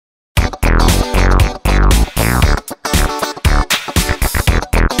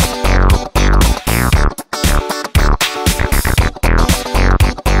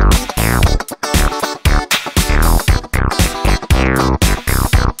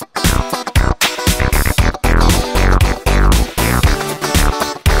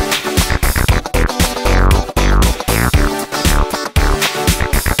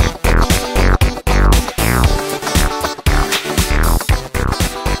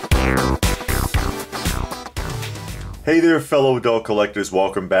Hey there, fellow adult collectors,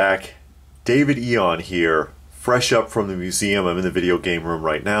 welcome back. David Eon here, fresh up from the museum. I'm in the video game room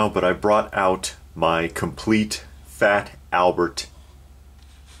right now, but I brought out my complete Fat Albert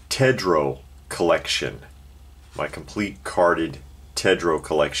Tedro collection. My complete carded Tedro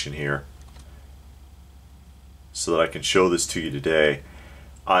collection here, so that I can show this to you today.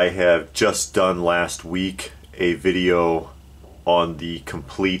 I have just done last week a video on the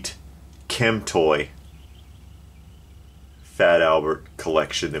complete Chemtoy Fat Albert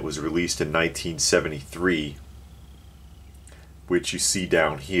collection that was released in 1973, which you see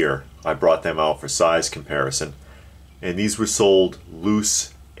down here. I brought them out for size comparison, and these were sold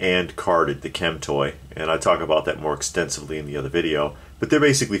loose and carded, the Chemtoy, and I talk about that more extensively in the other video, but they're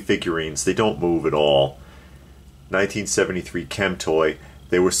basically figurines. They don't move at all. 1973 Chemtoy.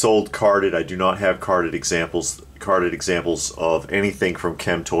 They were sold carded. I do not have carded examples. Carded examples of anything from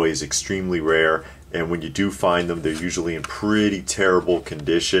Chemtoy is extremely rare, and when you do find them, they're usually in pretty terrible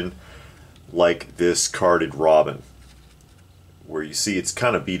condition, like this carded Robin, where you see it's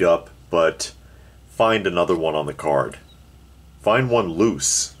kind of beat up, but find another one on the card. Find one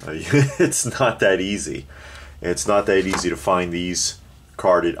loose. It's not that easy. It's not that easy to find these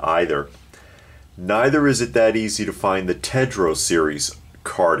carded either. Neither is it that easy to find the Tedro series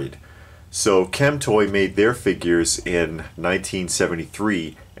carded. So Chemtoy made their figures in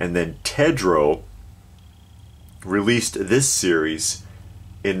 1973, and then Tedro released this series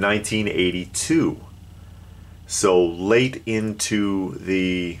in 1982. So late into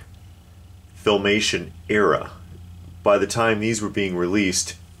the Filmation era. By the time these were being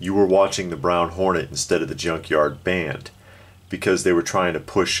released, you were watching the Brown Hornet instead of the Junkyard Band, because they were trying to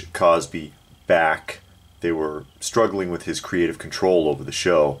push Cosby back. They were struggling with his creative control over the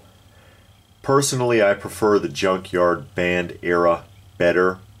show. Personally, I prefer the Junkyard Band era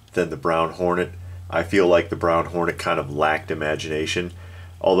better than the Brown Hornet. I feel like the Brown Hornet kind of lacked imagination.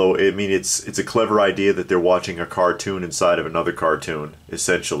 Although, I mean, it's a clever idea that they're watching a cartoon inside of another cartoon.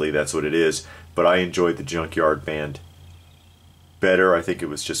 Essentially, that's what it is. But I enjoyed the Junkyard Band better. I think it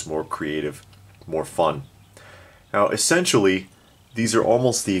was just more creative, more fun. Now, essentially, these are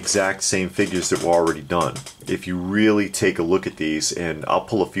almost the exact same figures that were already done. If you really take a look at these, and I'll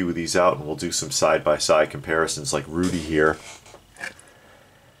pull a few of these out and we'll do some side-by-side comparisons like Rudy here.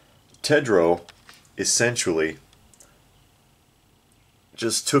 Tedro essentially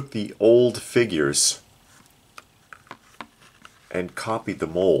just took the old figures and copied the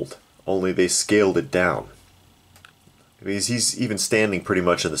mold, only they scaled it down. Because he's even standing pretty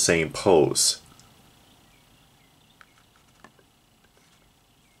much in the same pose.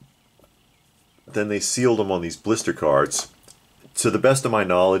 Then they sealed them on these blister cards. To the best of my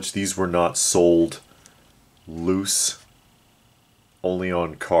knowledge, these were not sold loose, only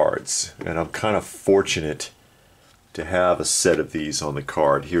on cards. And I'm kind of fortunate to have a set of these on the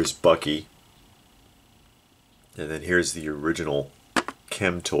card. Here's Bucky. And then here's the original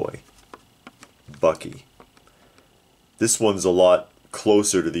Chemtoy Bucky. This one's a lot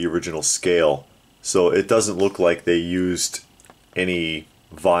closer to the original scale, so it doesn't look like they used any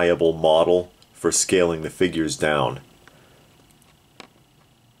viable model for scaling the figures down,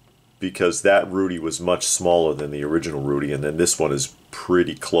 because that Rudy was much smaller than the original Rudy, and then this one is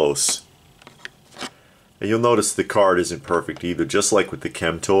pretty close. And you'll notice the card isn't perfect either. Just like with the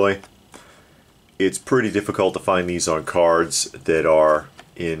Chemtoy, it's pretty difficult to find these on cards that are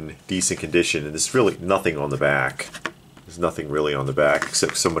in decent condition, and there's really nothing on the back. There's nothing really on the back,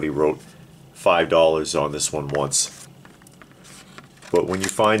 except somebody wrote $5 on this one once. But when you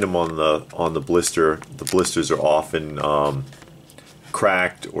find them on the blister, the blisters are often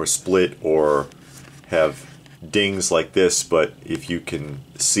cracked or split or have dings like this. But if you can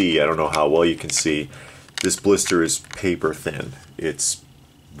see, I don't know how well you can see, this blister is paper thin. It's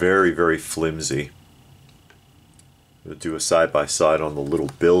very, very flimsy. We'll do a side-by-side on the little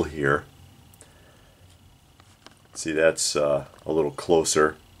bill here. See, that's a little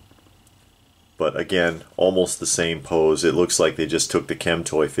closer. But again, almost the same pose. It looks like they just took the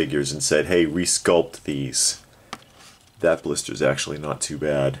Chemtoy figures and said, hey, resculpt these. That blister's actually not too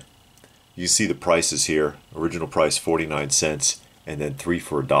bad. You see the prices here. Original price 49 cents, and then 3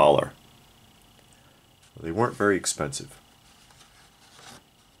 for $1. They weren't very expensive.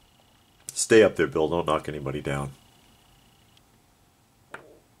 Stay up there, Bill. Don't knock anybody down.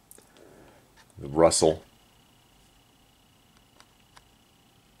 The Russell.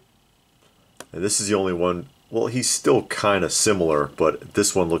 And this is the only one, well, he's still kind of similar, but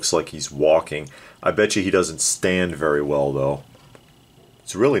this one looks like he's walking. I bet you he doesn't stand very well, though.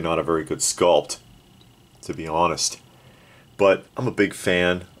 It's really not a very good sculpt, to be honest. But I'm a big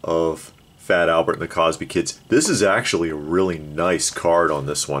fan of Fat Albert and the Cosby Kids. This is actually a really nice card on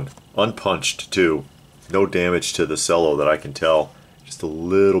this one. Unpunched too. No damage to the cello that I can tell. Just a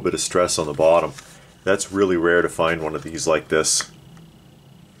little bit of stress on the bottom. That's really rare to find one of these like this.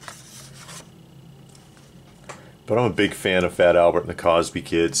 But I'm a big fan of Fat Albert and the Cosby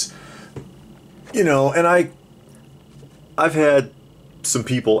Kids. You know, and I've had some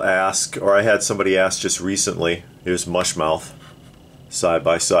people ask, or I had somebody ask just recently, here's Mushmouth, side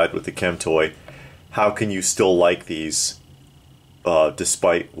by side with the Chemtoy, how can you still like these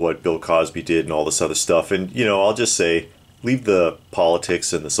despite what Bill Cosby did and all this other stuff? And, you know, I'll just say, leave the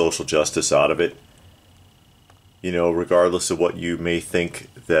politics and the social justice out of it. You know, regardless of what you may think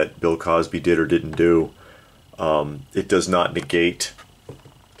that Bill Cosby did or didn't do, it does not negate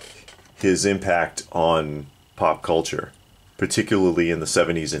his impact on pop culture, particularly in the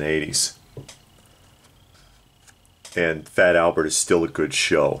 70s and 80s. And Fat Albert is still a good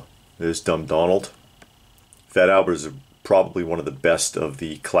show. There's Dumb Donald. Fat Albert is probably one of the best of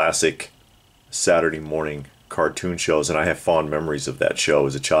the classic Saturday morning cartoon shows, and I have fond memories of that show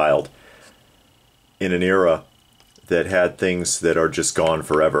as a child in an era that had things that are just gone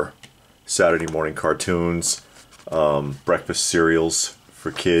forever. Saturday morning cartoons, breakfast cereals for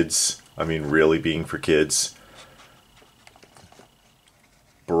kids. I mean, really being for kids.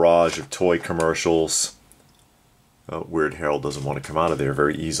 Barrage of toy commercials. Weird Harold doesn't want to come out of there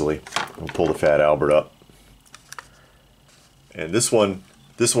very easily. We'll pull the Fat Albert up. And this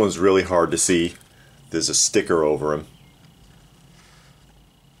one's really hard to see. There's a sticker over him.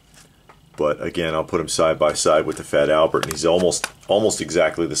 But again, I'll put him side by side with the Fat Albert, and he's almost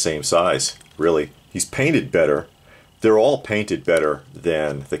exactly the same size, really. He's painted better. They're all painted better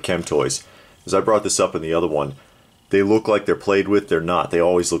than the Chemtoys. As I brought this up in the other one, they look like they're played with. They're not. They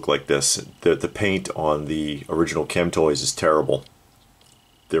always look like this. The paint on the original Chemtoys is terrible.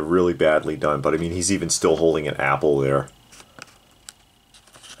 They're really badly done. But I mean, he's even still holding an apple there.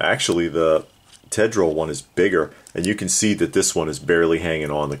 Actually, the Tedro one is bigger, and you can see that this one is barely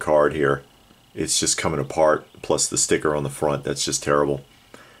hanging on the card here. It's just coming apart, plus the sticker on the front. That's just terrible.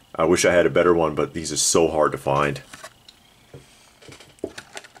 I wish I had a better one, but these are so hard to find.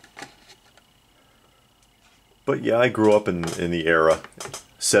 But yeah, I grew up in the era,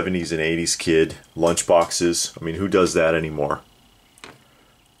 70s and 80s kid, lunchboxes. I mean, who does that anymore?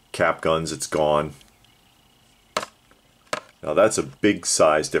 Cap guns, it's gone. Now that's a big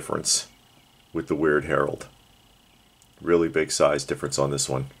size difference with the Weird Harold. Really big size difference on this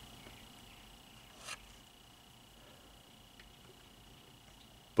one.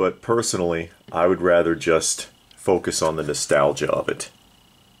 But personally, I would rather just focus on the nostalgia of it.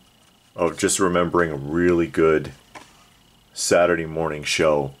 Of just remembering a really good Saturday morning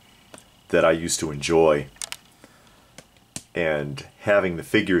show that I used to enjoy. And having the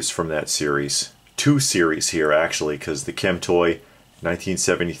figures from that series. 2 series here actually, because the Chemtoy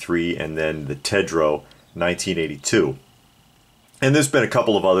 1973 and then the Tedro 1982. And there's been a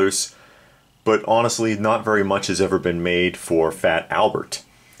couple of others, but honestly not very much has ever been made for Fat Albert.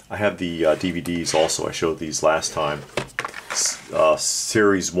 I have the DVDs also. I showed these last time.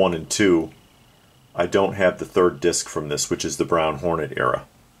 Series 1 and 2. I don't have the 3rd disc from this, which is the Brown Hornet era.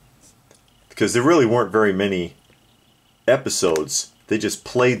 Because there really weren't very many episodes. They just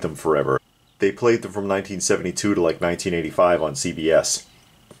played them forever. They played them from 1972 to like 1985 on CBS.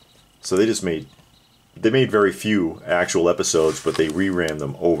 So they made very few actual episodes, but they reran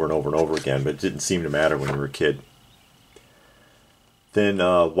them over and over and over again, but it didn't seem to matter when you were a kid. Then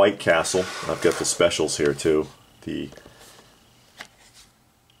White Castle. I've got the specials here too. The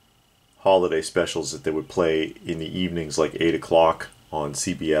holiday specials that they would play in the evenings like 8 o'clock on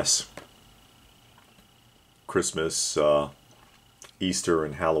CBS. Christmas, Easter,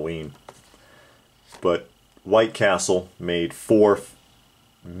 and Halloween. But White Castle made 4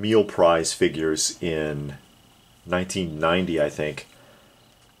 meal prize figures in 1990, I think.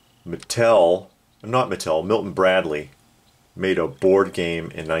 Milton Bradley made a board game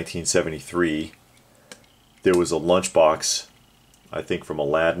in 1973. There was a lunchbox, I think from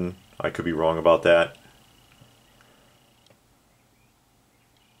Aladdin. I could be wrong about that.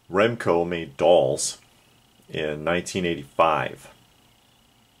 Remco made dolls in 1985.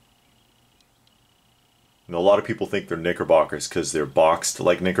 And a lot of people think they're Knickerbockers because they're boxed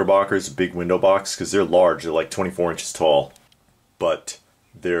like Knickerbockers, big window box, because they're large. They're like 24 inches tall. But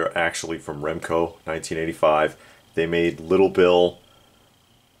they're actually from Remco, 1985. They made Little Bill,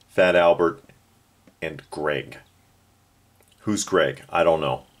 Fat Albert, and Greg. Who's Greg? I don't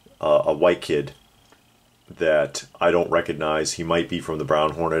know. A white kid that I don't recognize. He might be from the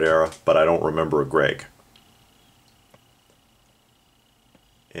Brown Hornet era, but I don't remember a Greg.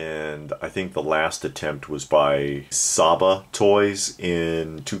 and I think the last attempt was by Saba Toys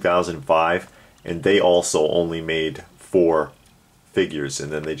in 2005, and they also only made 4 figures,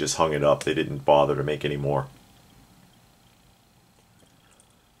 and then they just hung it up. They didn't bother to make any more.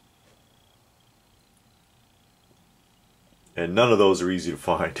 And none of those are easy to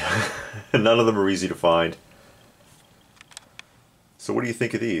find. None of them are easy to find. So what do you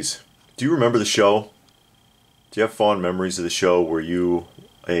think of these? Do you remember the show? Do you have fond memories of the show? Were you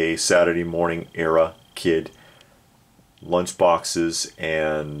a Saturday morning era kid? Lunchboxes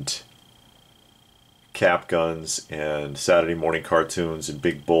and cap guns and Saturday morning cartoons and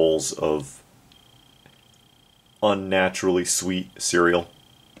big bowls of unnaturally sweet cereal.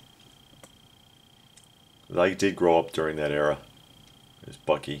 I did grow up during that era. There's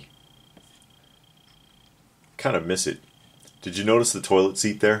Bucky. Kind of miss it. Did you notice the toilet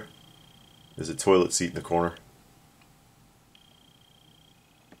seat there? There's a toilet seat in the corner.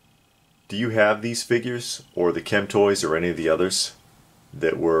 Do you have these figures, or the Chemtoys, or any of the others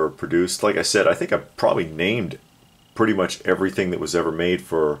that were produced? Like I said, I think I probably named pretty much everything that was ever made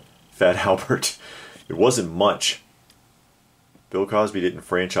for Fat Albert. It wasn't much. Bill Cosby didn't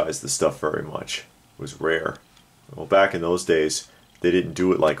franchise the stuff very much. It was rare. Well, back in those days, they didn't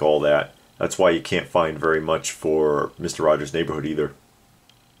do it like all that. That's why you can't find very much for Mr. Rogers' Neighborhood either.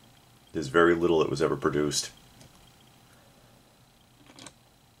 There's very little that was ever produced.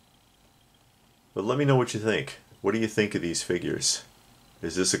 But let me know what you think. What do you think of these figures?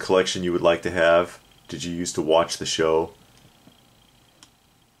 Is this a collection you would like to have? Did you used to watch the show?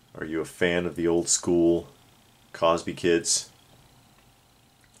 Are you a fan of the old school Cosby Kids?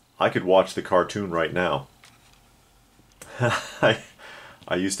 I could watch the cartoon right now.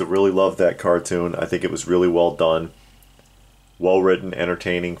 I used to really love that cartoon. I think it was really well done. Well written,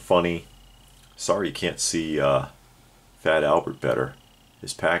 entertaining, funny. Sorry you can't see Fat Albert better.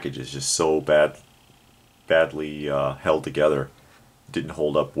 His package is just so badly held together. It didn't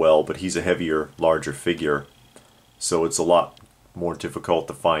hold up well, but he's a heavier, larger figure. So it's a lot more difficult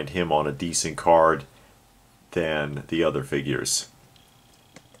to find him on a decent card than the other figures.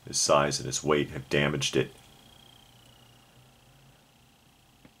 His size and his weight have damaged it.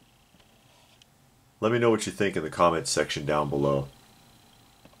 Let me know what you think in the comments section down below.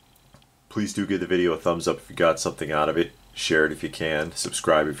 Please do give the video a thumbs up if you got something out of it. Share it if you can.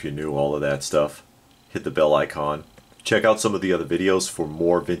 Subscribe if you're new, all of that stuff. Hit the bell icon. Check out some of the other videos for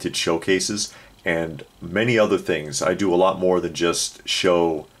more vintage showcases and many other things. I do a lot more than just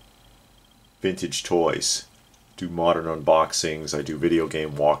show vintage toys. Do modern unboxings, I do video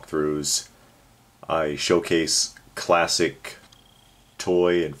game walkthroughs, I showcase classic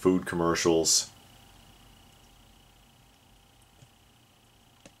toy and food commercials.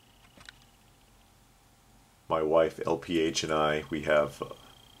 My wife LPH and I, we have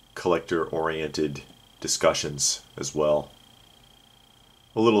collector-oriented discussions as well.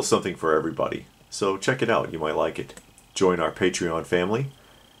 A little something for everybody. So check it out, you might like it. Join our Patreon family.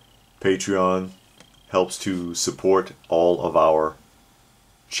 Patreon helps to support all of our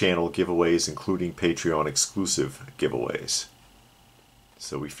channel giveaways, including Patreon exclusive giveaways.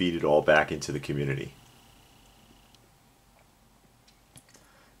 So we feed it all back into the community.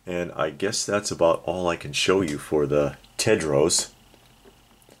 And I guess that's about all I can show you for the Tedros.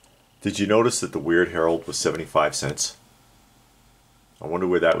 Did you notice that the Weird Herald was 75 cents? I wonder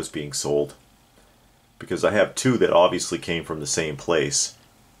where that was being sold. Because I have 2 that obviously came from the same place.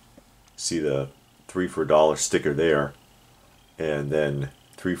 See the 3 for $1 sticker there, and then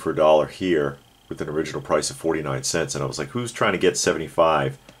 3 for $1 here with an original price of 49 cents. And I was like, who's trying to get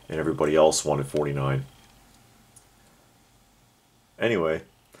 75? And everybody else wanted 49. Anyway,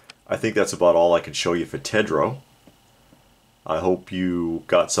 I think that's about all I can show you for Tedro. I hope you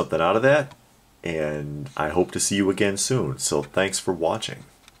got something out of that, and I hope to see you again soon. So thanks for watching.